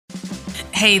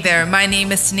Hey there, my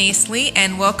name is Denise Lee,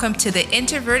 and welcome to the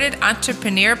Introverted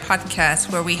Entrepreneur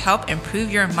Podcast, where we help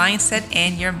improve your mindset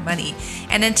and your money.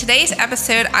 And in today's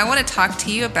episode, I want to talk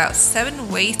to you about 7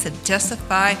 ways to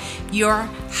justify your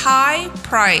high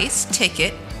price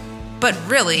ticket, but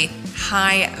really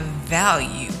high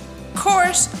value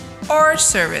course or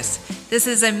service. This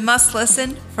is a must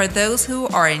listen for those who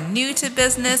are new to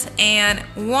business and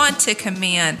want to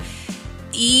command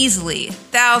easily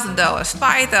 $1,000,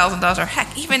 $5,000, or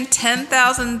heck, even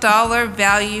 $10,000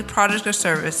 value products or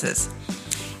services.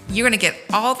 You're going to get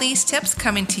all these tips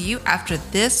coming to you after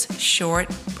this short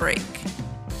break.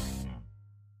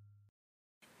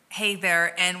 Hey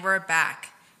there, and we're back.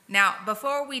 Now,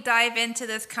 before we dive into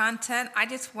this content, I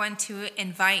just want to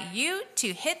invite you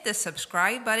to hit the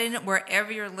subscribe button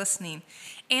wherever you're listening.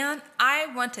 And I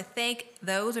want to thank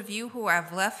those of you who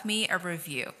have left me a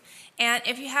review. And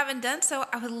if you haven't done so,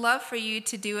 I would love for you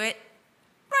to do it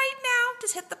right now.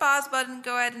 Just hit the pause button,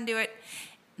 go ahead and do it.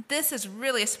 This is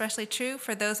really especially true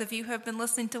for those of you who have been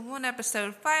listening to 1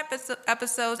 episode, 5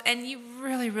 episodes, and you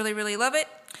really love it.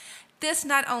 This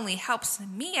not only helps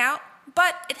me out,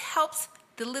 but it helps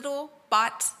the little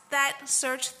bots that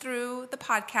search through the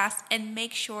podcast and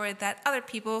make sure that other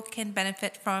people can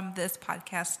benefit from this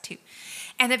podcast too.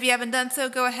 And if you haven't done so,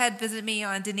 go ahead, visit me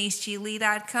on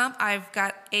deniseglee.com. I've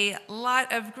got a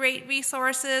lot of great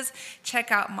resources.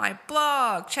 Check out my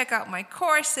blog, check out my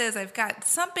courses. I've got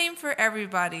something for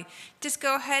everybody. Just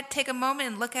go ahead, take a moment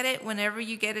and look at it whenever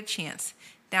you get a chance.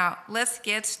 Now, let's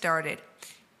get started.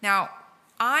 Now,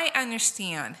 I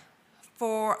understand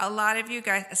for a lot of you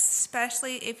guys,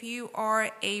 especially if you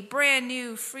are a brand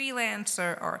new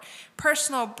freelancer or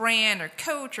personal brand or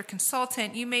coach or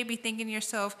consultant, you may be thinking to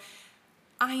yourself,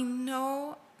 I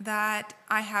know that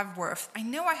I have worth. I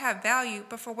know I have value,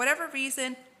 but for whatever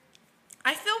reason,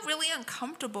 I feel really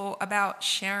uncomfortable about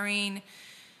sharing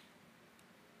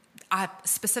a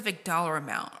specific dollar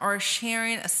amount or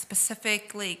sharing a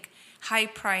specific high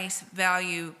price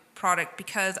value product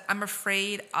because I'm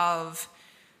afraid of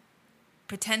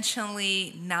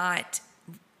potentially not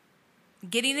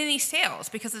getting any sales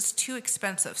because it's too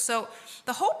expensive. So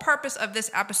the whole purpose of this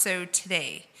episode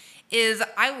today is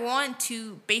I want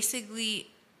to basically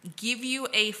give you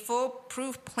a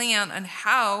foolproof plan on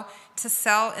how to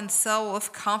sell and sell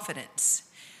with confidence.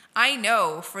 I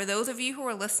know for those of you who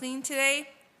are listening today,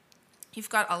 you've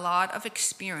got a lot of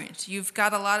experience, you've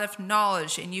got a lot of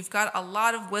knowledge, and you've got a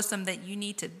lot of wisdom that you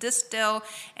need to distill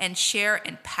and share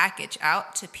and package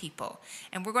out to people.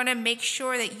 And we're going to make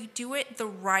sure that you do it the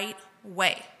right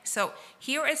way. So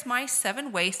here is my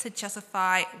 7 ways to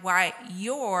justify why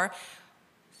your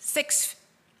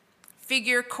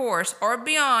 6-figure course or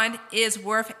beyond is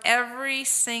worth every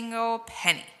single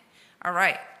penny. All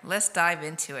right, let's dive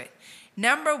into it.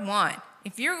 Number 1.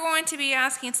 If you're going to be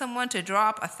asking someone to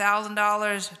drop $1,000,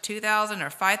 $2,000, or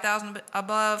 $5,000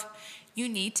 above, you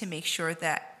need to make sure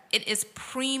that it is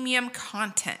premium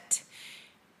content.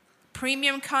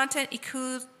 Premium content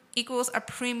equals a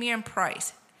premium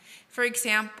price. For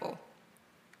example,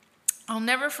 I'll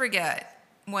never forget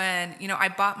when I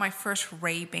bought my first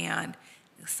Ray-Ban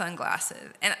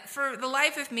sunglasses, and for the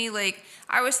life of me,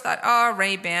 I always thought, oh,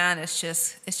 Ray-Ban, it's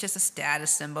just a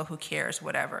status symbol. Who cares?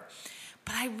 Whatever.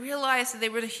 But I realized that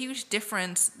there was a huge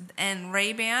difference in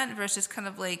Ray-Ban versus kind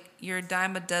of your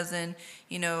dime a dozen,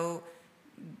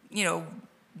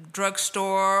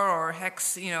 drugstore or heck,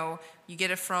 you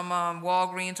get it from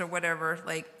Walgreens or whatever,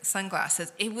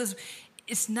 sunglasses.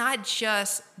 It's not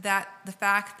just that the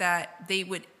fact that they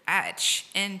would etch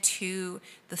into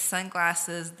the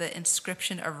sunglasses the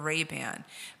inscription of Ray-Ban,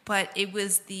 but it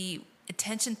was the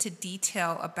attention to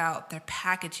detail about their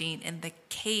packaging and the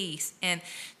case, and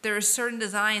there are certain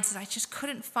designs that I just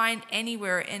couldn't find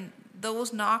anywhere, and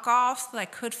those knockoffs that I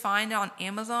could find on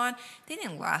Amazon, they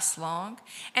didn't last long.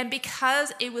 And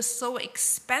because it was so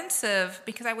expensive,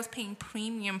 because I was paying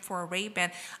premium for a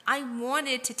Ray-Ban, I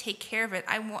wanted to take care of it.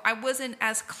 I wasn't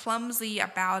as clumsy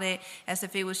about it as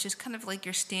if it was just kind of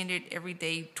your standard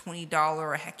everyday $20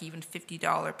 or heck even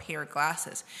 $50 pair of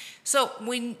glasses. So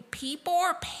when people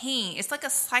are paying, it's like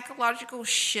a psychological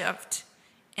shift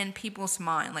in people's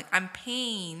mind. I'm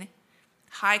paying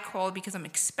high quality because I'm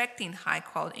expecting high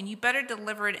quality, and you better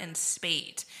deliver it in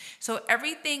spades. So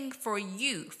everything for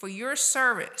you, for your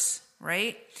service,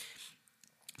 right?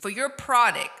 For your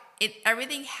product,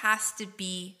 everything has to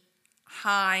be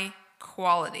high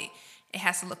quality. It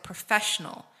has to look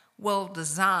professional, well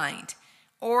designed,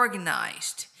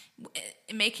 organized,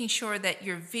 making sure that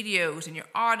your videos and your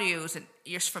audios and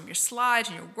from your slides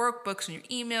and your workbooks and your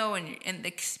email and the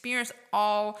experience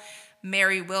all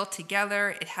marry well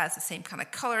together. It has the same kind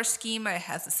of color schema. It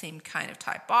has the same kind of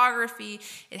typography.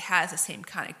 It has the same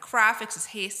kind of graphics.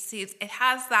 It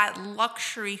has that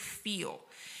luxury feel.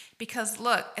 Because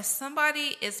look, if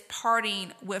somebody is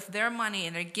parting with their money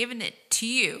and they're giving it to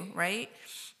you, right?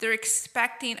 They're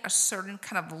expecting a certain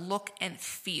kind of look and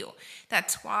feel.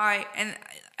 That's why, and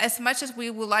as much as we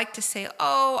would like to say,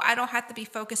 oh, I don't have to be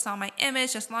focused on my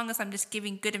image as long as I'm just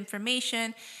giving good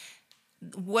information,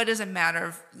 what does it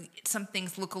matter if some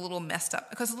things look a little messed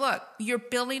up? Because look, you're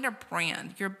building a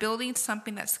brand. You're building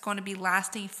something that's going to be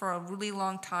lasting for a really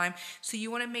long time. So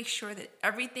you want to make sure that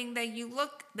everything that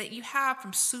you have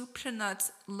from soup to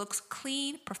nuts looks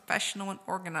clean, professional, and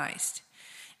organized.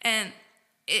 And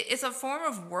it's a form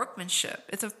of workmanship.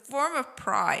 It's a form of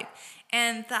pride.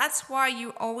 And that's why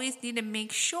you always need to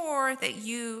make sure that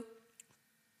you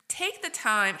take the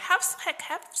time, have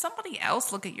somebody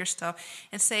else look at your stuff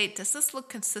and say, does this look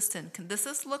consistent? Does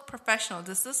this look professional?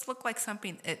 Does this look like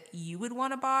something that you would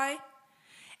want to buy?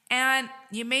 And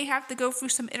you may have to go through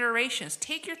some iterations.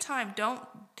 Take your time.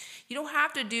 You don't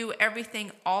have to do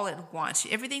everything all at once.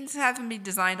 Everything doesn't have to be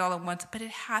designed all at once, but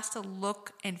it has to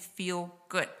look and feel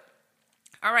good.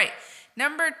 All right.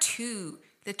 Number 2,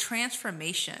 the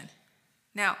transformation.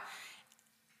 Now,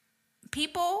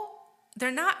 people, they're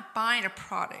not buying a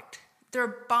product.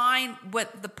 They're buying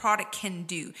what the product can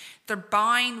do. They're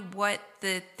buying what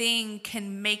the thing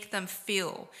can make them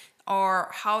feel or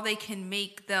how they can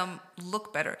make them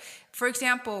look better. For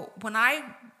example, when I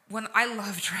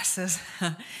love dresses,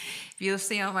 if you'll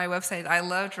see on my website, I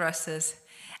love dresses.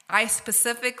 I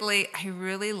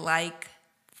really like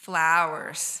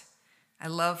flowers. I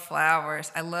love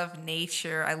flowers. I love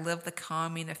nature. I love the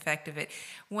calming effect of it.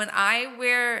 When I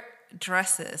wear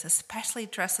dresses, especially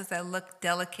dresses that look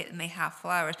delicate and they have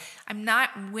flowers, I'm not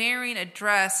wearing a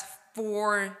dress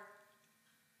for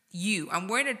you. I'm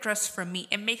wearing a dress for me.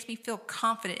 It makes me feel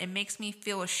confident. It makes me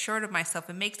feel assured of myself.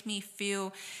 It makes me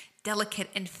feel delicate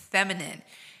and feminine.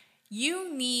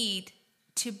 You need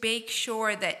to make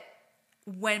sure that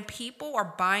when people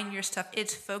are buying your stuff,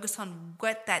 it's focused on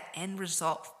what that end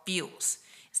result feels.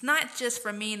 It's not just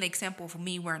for me, an example for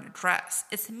me wearing a dress.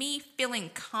 It's me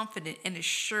feeling confident and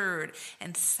assured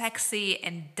and sexy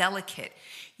and delicate.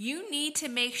 You need to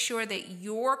make sure that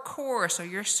your course or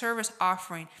your service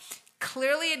offering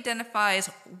clearly identifies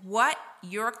what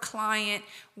your client,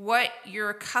 what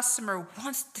your customer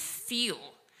wants to feel.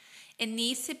 It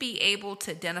needs to be able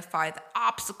to identify the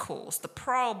obstacles, the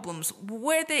problems,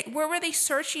 where were they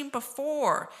searching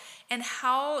before, and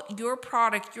how your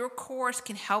product, your course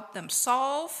can help them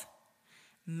solve,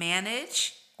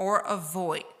 manage, or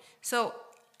avoid. So,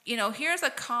 here's a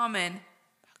common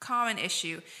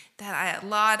issue that a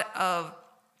lot of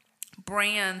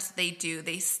brands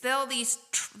they sell these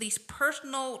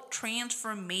personal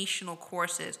transformational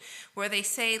courses where they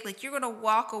say, like, you're going to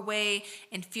walk away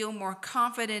and feel more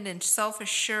confident and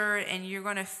self-assured and you're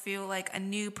going to feel like a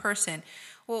new person.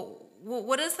 Well,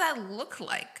 what does that look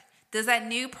like? Does that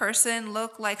new person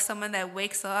look like someone that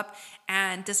wakes up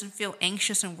and doesn't feel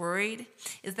anxious and worried?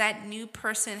 Is that new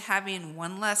person having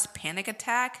one less panic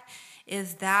attack?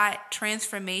 Is that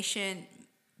transformation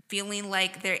feeling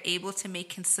like they're able to make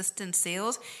consistent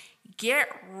sales? Get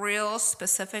real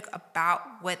specific about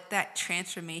what that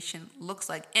transformation looks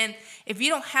like. And if you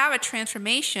don't have a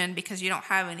transformation because you don't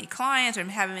have any clients or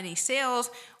have any sales,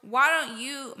 why don't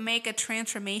you make a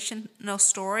transformational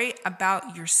story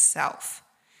about yourself?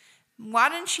 Why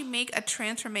don't you make a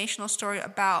transformational story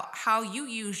about how you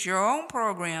use your own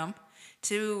program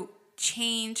to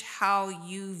change how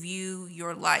you view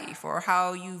your life or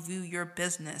how you view your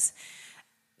business?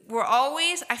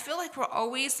 I feel like we're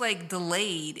always like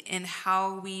delayed in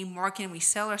how we market and we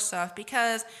sell our stuff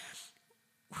because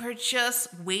we're just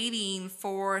waiting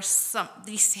for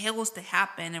these sales to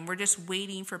happen, and we're just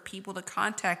waiting for people to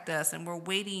contact us, and we're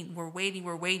waiting.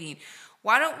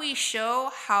 Why don't we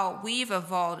show how we've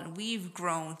evolved and we've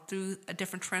grown through a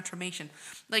different transformation?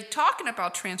 Like, talking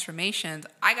about transformations,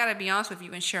 I got to be honest with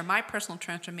you and share my personal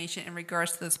transformation in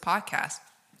regards to this podcast.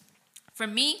 For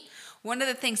me, one of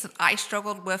the things that I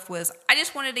struggled with was I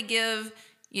just wanted to give,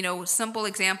 simple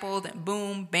examples, and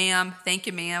boom, bam, thank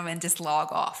you, ma'am, and just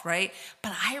log off, right?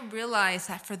 But I realized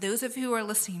that for those of you who are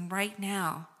listening right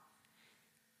now,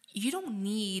 you don't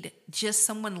need just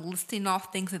someone listing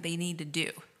off things that they need to do,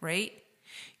 right?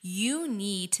 You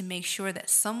need to make sure that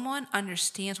someone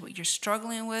understands what you're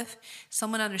struggling with.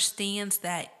 Someone understands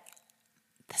that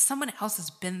someone else has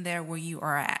been there where you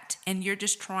are at, and you're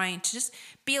just trying to just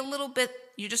be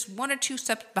you're just 1 or 2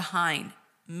 steps behind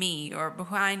me or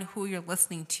behind who you're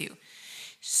listening to.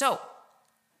 So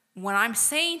what I'm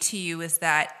saying to you is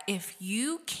that if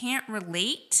you can't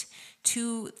relate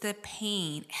to the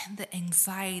pain and the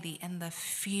anxiety and the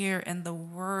fear and the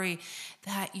worry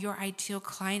that your ideal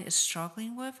client is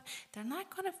struggling with, they're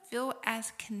not going to feel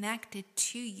as connected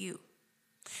to you.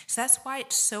 So that's why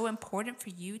it's so important for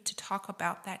you to talk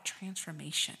about that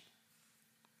transformation.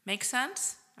 Make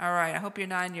sense? All right, I hope you're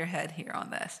nodding your head here on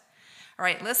this. All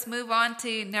right, let's move on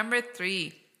to number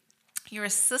 3, your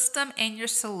system and your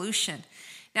solution.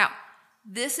 Now,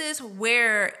 this is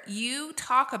where you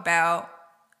talk about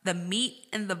the meat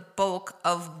and the bulk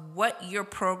of what your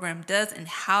program does and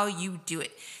how you do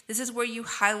it. This is where you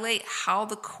highlight how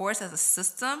the course as a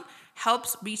system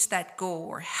helps reach that goal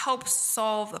or helps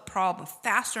solve the problem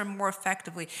faster and more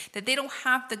effectively, that they don't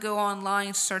have to go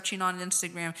online searching on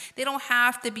Instagram. They don't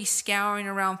have to be scouring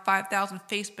around 5,000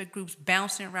 Facebook groups,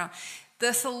 bouncing around.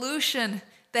 The solution,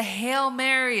 the Hail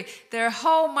Mary, their,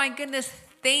 oh my goodness,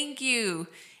 thank you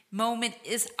moment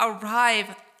is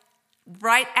arrive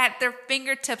right at their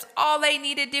fingertips. All they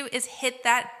need to do is hit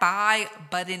that buy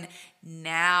button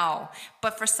now.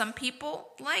 But for some people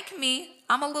like me,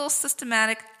 I'm a little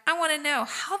systematic. I want to know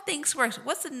how things work.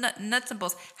 What's the nuts and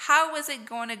bolts? How is it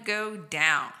going to go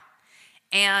down?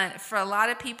 And for a lot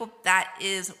of people, that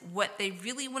is what they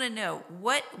really want to know.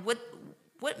 What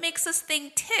makes this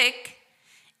thing tick,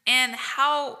 and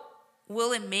how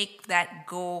will it make that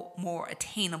goal more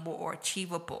attainable or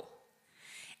achievable?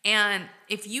 And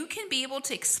if you can be able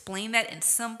to explain that in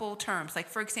simple terms, like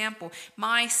for example,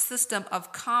 my system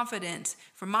of confidence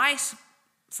for my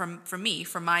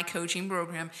coaching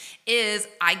program is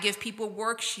I give people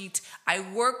worksheets. I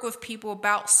work with people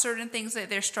about certain things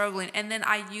that they're struggling, and then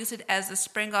I use it as a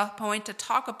spring off point to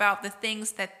talk about the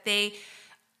things that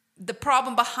the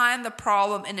problem behind the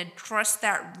problem, and address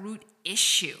that root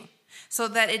issue, so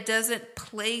that it doesn't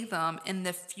plague them in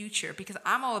the future, because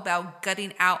I'm all about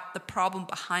gutting out the problem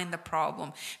behind the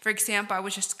problem. For example, I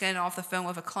was just getting off the phone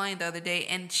with a client the other day,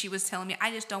 and she was telling me,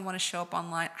 I just don't want to show up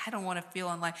online. I don't want to feel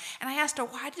online. And I asked her,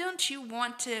 why don't you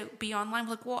want to be online? I'm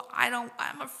like, well,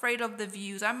 I'm afraid of the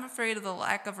views. I'm afraid of the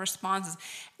lack of responses.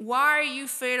 Why are you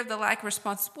afraid of the lack of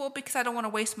responses? Well, because I don't want to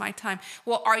waste my time.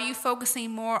 Well, are you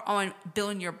focusing more on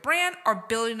building your brand or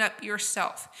building up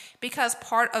yourself? Because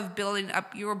part of building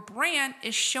up your brand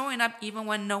is showing up even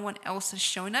when no one else is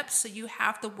showing up. So you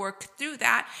have to work through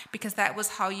that, because that was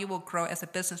how you will grow as a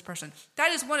business person.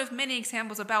 That is one of many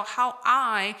examples about how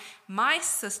my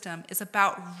system is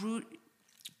about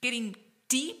getting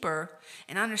deeper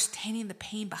and understanding the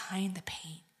pain behind the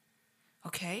pain.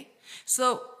 Okay?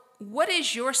 So what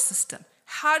is your system?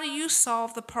 How do you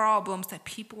solve the problems that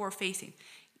people are facing?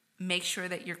 Make sure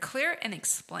that you're clear and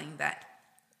explain that.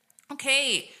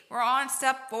 Okay, we're on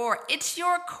step 4. It's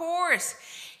your course.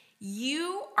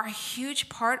 You are a huge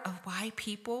part of why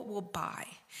people will buy.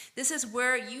 This is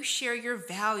where you share your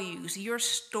values, your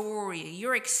story,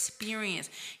 your experience,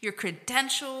 your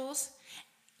credentials,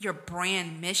 your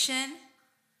brand mission,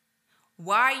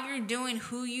 why you're doing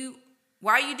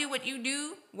why you do what you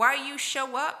do, why you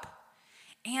show up.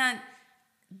 And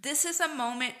this is a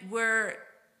moment where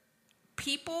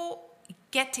people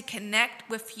get to connect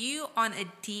with you on a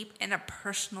deep and a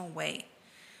personal way.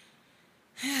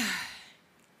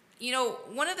 You know,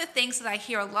 one of the things that I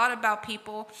hear a lot about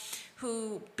people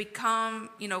who become,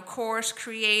 course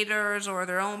creators or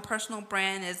their own personal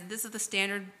brand is, this is the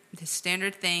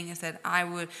standard thing is that I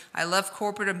love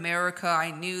corporate America.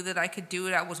 I knew that I could do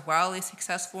it. I was wildly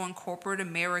successful in corporate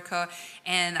America,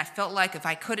 and I felt like if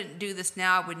I couldn't do this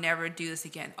now, I would never do this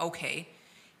again. Okay,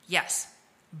 yes,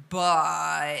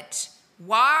 but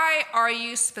why are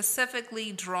you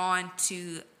specifically drawn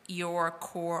to your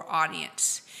core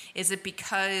audience? Is it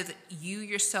because you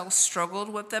yourself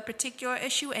struggled with that particular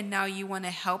issue and now you want to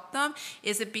help them?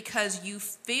 Is it because you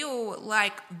feel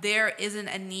like there isn't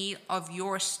a need of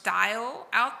your style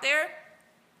out there?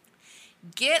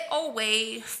 Get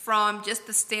away from just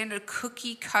the standard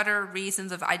cookie cutter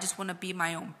reasons of I just want to be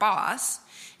my own boss,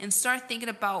 and start thinking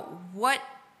about what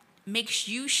makes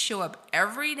you show up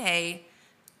every day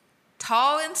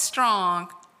tall and strong,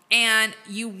 and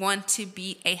you want to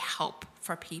be a help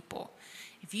for people.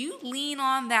 If you lean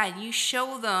on that, you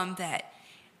show them that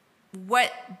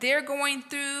what they're going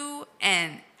through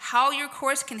and how your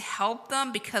course can help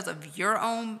them because of your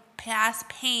own past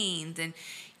pains and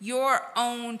your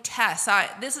own tests.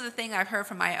 This is the thing I've heard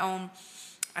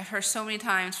so many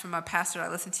times from a pastor I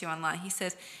listen to online. He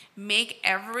says, make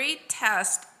every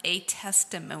test a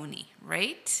testimony,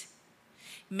 right?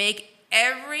 Make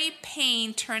every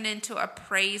pain turned into a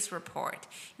praise report,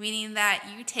 meaning that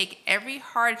you take every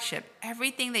hardship,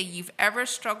 everything that you've ever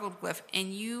struggled with,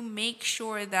 and you make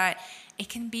sure that it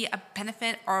can be a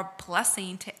benefit or a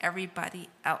blessing to everybody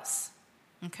else.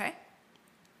 Okay?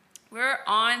 We're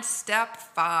on step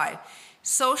 5.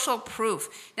 Social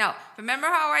proof. Now, remember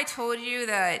how I told you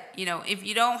that, if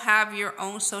you don't have your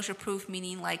own social proof,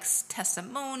 meaning like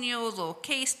testimonials or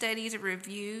case studies or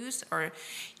reviews, or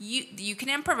you can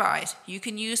improvise, you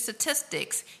can use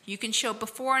statistics, you can show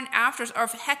before and afters, or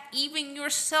heck, even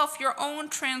yourself, your own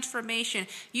transformation.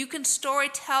 You can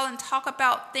storytell and talk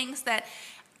about things that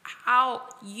how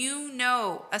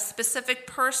a specific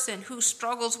person who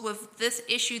struggles with this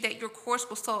issue that your course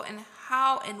will solve, and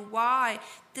how and why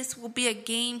this will be a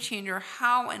game changer,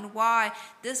 how and why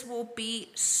this will be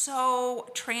so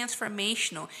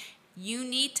transformational. You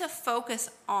need to focus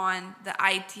on the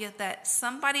idea that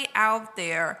somebody out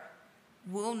there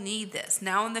will need this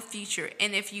now in the future.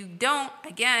 And if you don't,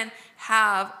 again,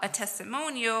 have a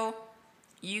testimonial,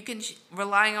 you can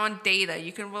rely on data.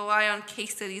 You can rely on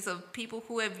case studies of people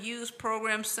who have used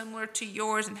programs similar to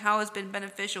yours and how it's been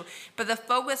beneficial. But the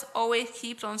focus always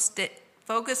keeps on the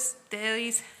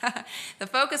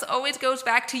focus always goes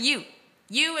back to you.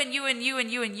 You and you and you and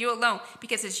you and you alone.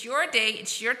 Because it's your day.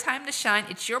 It's your time to shine.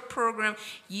 It's your program.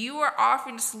 You are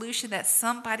offering a solution that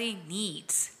somebody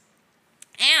needs.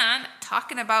 And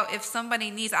talking about if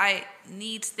somebody needs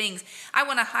things, I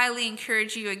want to highly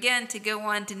encourage you again to go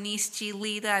on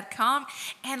DeniseGLee.com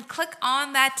and click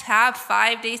on that tab,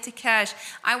 5 Days to Cash.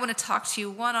 I want to talk to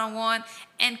you one-on-one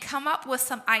and come up with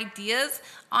some ideas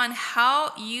on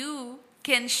how you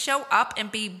can show up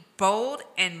and be bold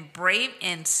and brave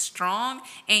and strong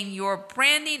in your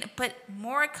branding, but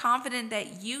more confident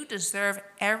that you deserve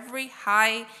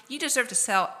to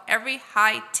sell every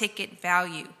high ticket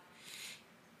value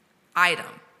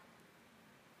item.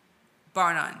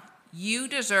 Bar none. You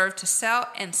deserve to sell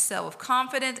and sell with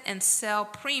confidence and sell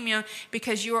premium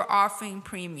because you are offering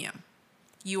premium.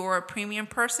 You are a premium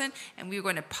person, and we're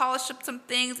going to polish up some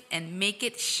things and make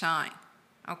it shine.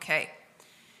 Okay.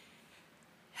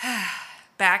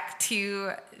 Back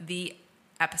to the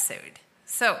episode.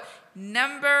 So,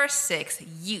 number 6,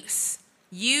 use.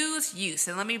 Use.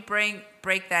 And let me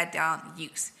break that down.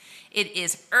 Use. It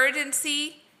is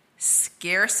urgency,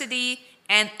 scarcity,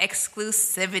 and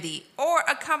exclusivity, or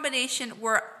a combination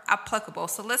where applicable.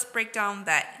 So let's break down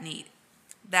that need.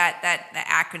 That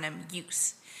acronym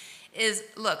use is,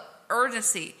 look,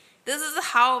 urgency. This is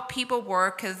how people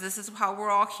work, because this is how we're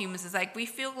all humans. It's like we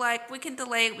feel like we can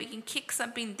delay it, we can kick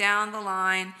something down the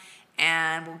line,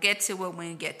 and we'll get to it when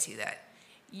we get to that.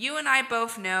 You and I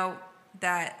both know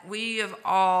that we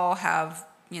have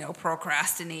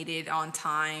procrastinated on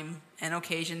time and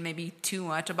occasion, maybe too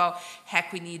much, about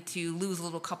heck, we need to lose a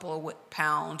little couple of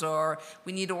pounds, or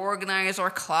we need to organize our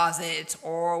closets,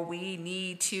 or we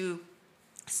need to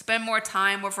spend more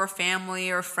time with our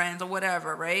family or friends or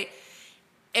whatever, right?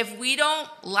 If we don't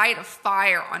light a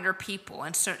fire under people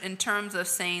in terms of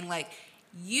saying, like,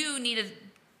 you need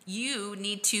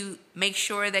to make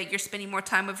sure that you're spending more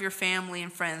time with your family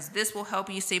and friends. This will help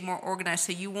you stay more organized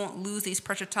so you won't lose these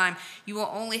precious time. You will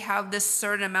only have this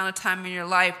certain amount of time in your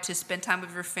life to spend time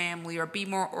with your family or be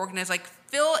more organized. Like,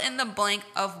 fill in the blank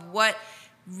of what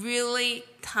really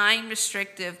time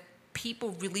restrictive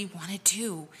people really want to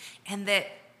do. And that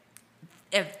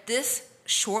if this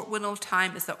short window of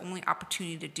time is the only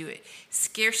opportunity to do it.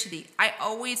 Scarcity. I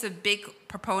always a big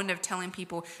proponent of telling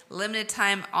people limited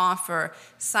time offer,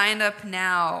 sign up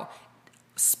now,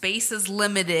 space is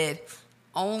limited,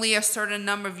 only a certain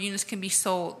number of units can be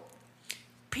sold.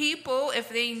 People, if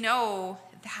they know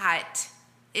that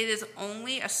it is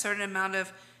only a certain amount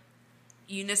of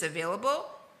units available,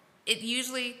 it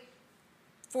usually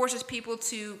forces people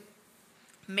to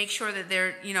make sure that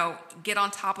they're, get on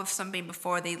top of something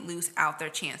before they lose out their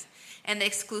chance. And the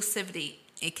exclusivity,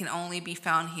 it can only be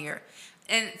found here.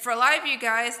 And for a lot of you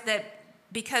guys, that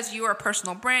because you are a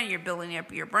personal brand, you're building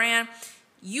up your brand,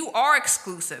 you are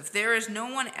exclusive. There is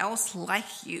no one else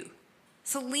like you.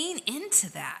 So lean into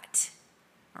that.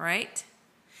 All right?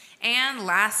 And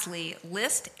lastly,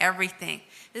 list everything.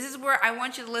 This is where I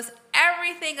want you to list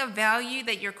everything of value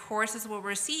that your courses will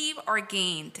receive or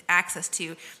gain access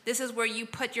to. This is where you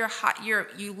put you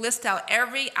list out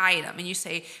every item and you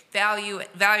say valued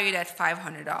at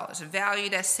 $500,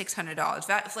 valued at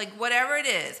 $600. It's like whatever it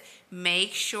is,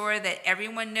 make sure that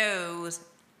everyone knows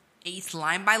each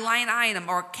line by line item.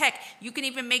 Or heck, you can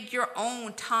even make your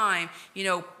own time,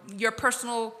 your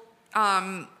personal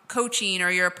coaching or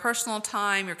your personal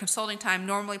time, your consulting time,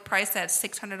 normally priced at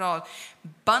 $600.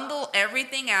 Bundle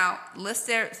everything out, list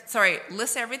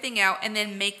everything out, and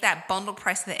then make that bundle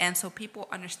price at the end so people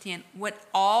understand what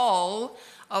all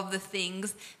of the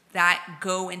things that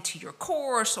go into your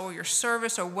course or your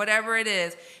service or whatever it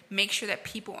is. Make sure that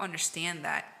people understand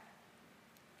that.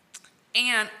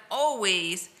 And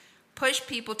always push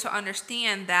people to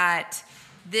understand that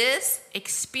this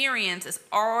experience is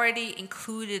already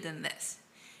included in this.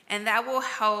 And that will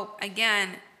help, again,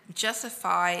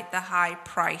 justify the high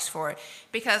price for it.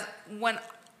 Because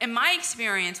in my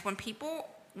experience, when people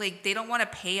they don't want to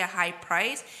pay a high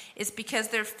price, it's because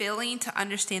they're failing to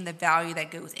understand the value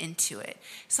that goes into it.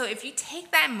 So if you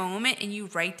take that moment and you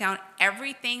write down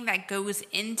everything that goes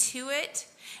into it,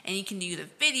 and you can use a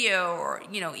video or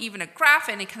even a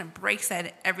graphic, and it kind of breaks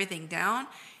everything down,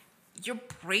 you're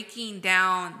breaking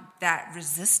down that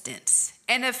resistance.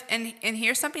 And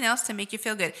here's something else to make you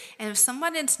feel good. And if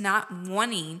someone is not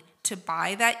wanting to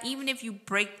buy that, even if you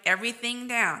break everything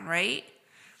down, right?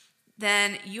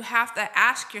 Then you have to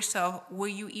ask yourself, were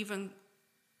you even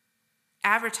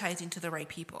advertising to the right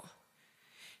people?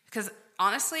 Because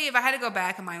honestly, if I had to go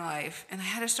back in my life and I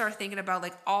had to start thinking about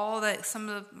some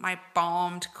of my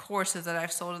bombed courses that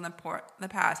I've sold in the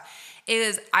past,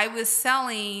 I was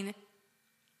selling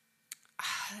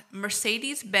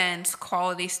Mercedes-Benz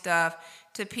quality stuff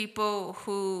to people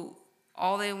who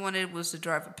all they wanted was to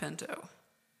drive a Pinto.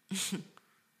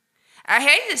 I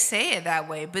hate to say it that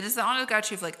way, but it's the honest God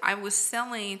truth. I was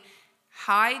selling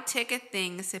high-ticket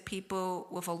things to people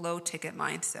with a low-ticket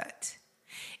mindset.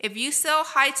 If you sell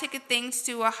high-ticket things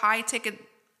to a high-ticket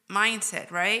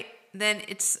mindset, right, then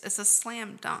it's a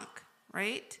slam dunk,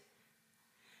 right?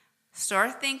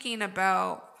 Start thinking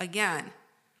about, again,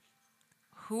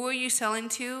 who are you selling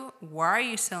to, why are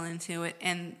you selling to it,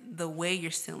 and the way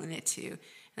you're selling it to.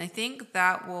 And I think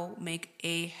that will make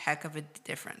a heck of a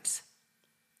difference.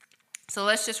 So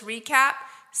let's just recap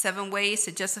 7 ways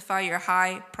to justify your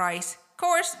high price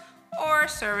course or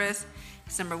service.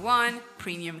 It's number 1,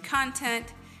 premium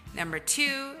content. Number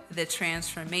 2, the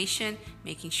transformation,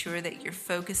 making sure that you're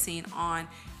focusing on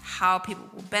how people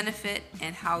will benefit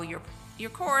and how your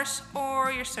course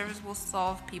or your service will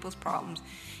solve people's problems.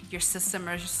 Your system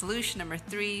or your solution. Number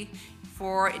 3,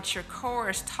 for it's your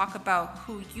course, talk about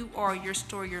who you are, your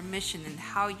story, your mission, and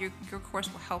how your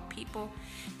course will help people.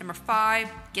 Number 5,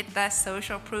 get that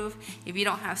social proof. If you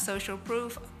don't have social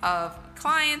proof of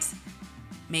clients,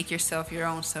 make yourself your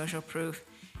own social proof.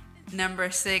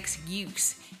 Number 6,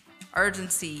 use,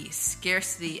 urgency,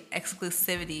 scarcity,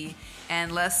 exclusivity,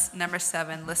 and number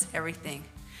 7, list everything.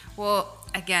 Well,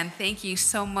 again, thank you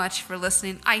so much for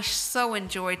listening. I so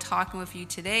enjoyed talking with you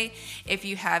today. If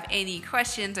you have any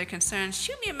questions or concerns,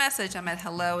 shoot me a message. I'm at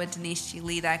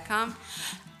hello@deniseglee.com.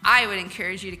 I would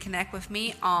encourage you to connect with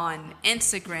me on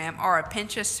Instagram or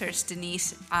Pinterest, search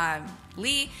Denise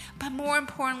Lee. But more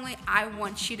importantly, I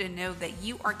want you to know that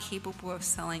you are capable of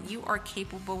selling. You are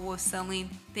capable of selling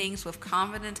things with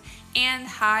confidence and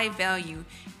high value.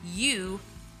 You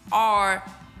are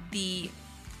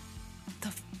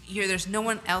there's no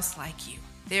one else like you.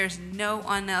 There's no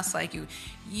one else like you.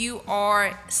 You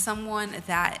are someone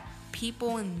that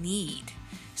people need.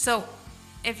 So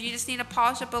if you just need to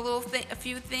polish up a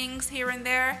few things here and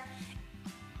there,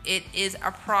 it is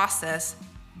a process.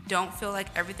 Don't feel like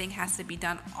everything has to be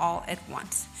done all at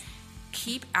once.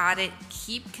 Keep at it,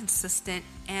 keep consistent,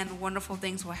 and wonderful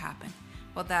things will happen.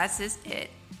 Well, that's just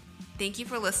it. Thank you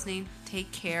for listening.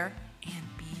 Take care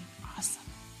and